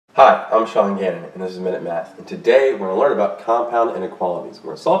Hi, I'm Sean Gannon, and this is Minute Math. And today we're going to learn about compound inequalities. We're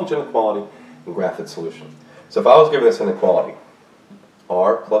going to solve each inequality and graph its solution. So if I was given this inequality,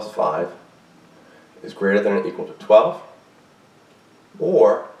 r plus 5 is greater than or equal to 12,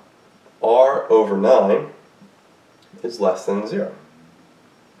 or r over 9 is less than 0.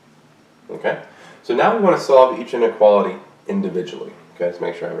 Okay? So now we want to solve each inequality individually. Okay, let's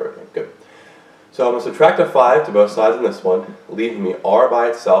make sure I have everything. Good. So I'm going to subtract a 5 to both sides in this one, leaving me r by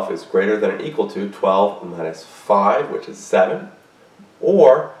itself is greater than or equal to 12 minus 5, which is 7.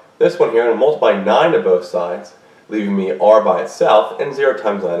 Or this one here, I'm going to multiply 9 to both sides, leaving me r by itself, and 0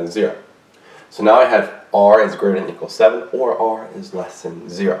 times 9 is 0. So now I have r is greater than or equal to 7, or r is less than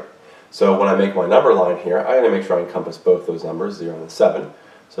 0. So when I make my number line here, I got to make sure I encompass both those numbers, 0 and 7.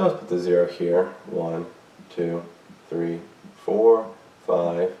 So let's put the 0 here, 1, 2, 3, 4,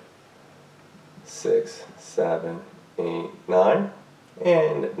 5, 6, 7, 8, 9,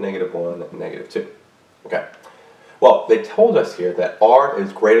 and negative 1, negative 2. Okay. Well, they told us here that r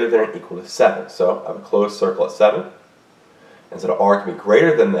is greater than or equal to 7. So I have a closed circle at 7. And so r can be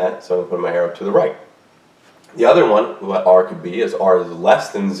greater than that, so I'm going to put my arrow to the right. The other one, what r could be, is r is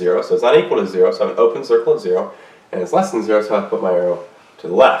less than 0, so it's not equal to 0, so I have an open circle at 0, and it's less than 0, so I have to put my arrow to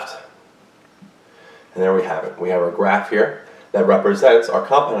the left. And there we have it. We have our graph here that represents our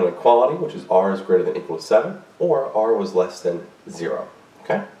compound inequality, which is r is greater than or equal to 7, or r was less than 0.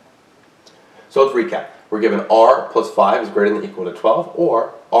 Okay? So let's recap. We're given r plus 5 is greater than or equal to 12,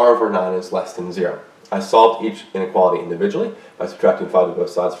 or r over 9 is less than 0. I solved each inequality individually by subtracting 5 to both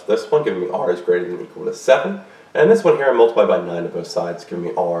sides for this one, giving me r is greater than or equal to 7. And this one here I multiplied by 9 to both sides, giving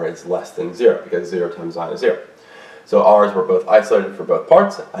me r is less than 0, because 0 times 9 is 0. So r's were both isolated for both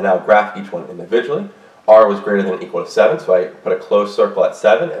parts. I now graph each one individually. R was greater than or equal to 7, so I put a closed circle at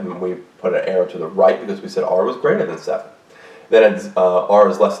 7, and we put an arrow to the right because we said r was greater than 7. Then r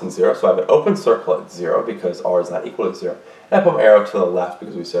is less than 0, so I have an open circle at 0 because r is not equal to 0. And I put my arrow to the left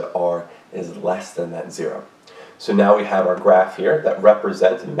because we said r is less than that 0. So now we have our graph here that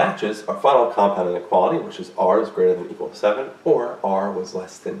represents and matches our final compound inequality, which is r is greater than or equal to 7, or r was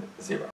less than 0.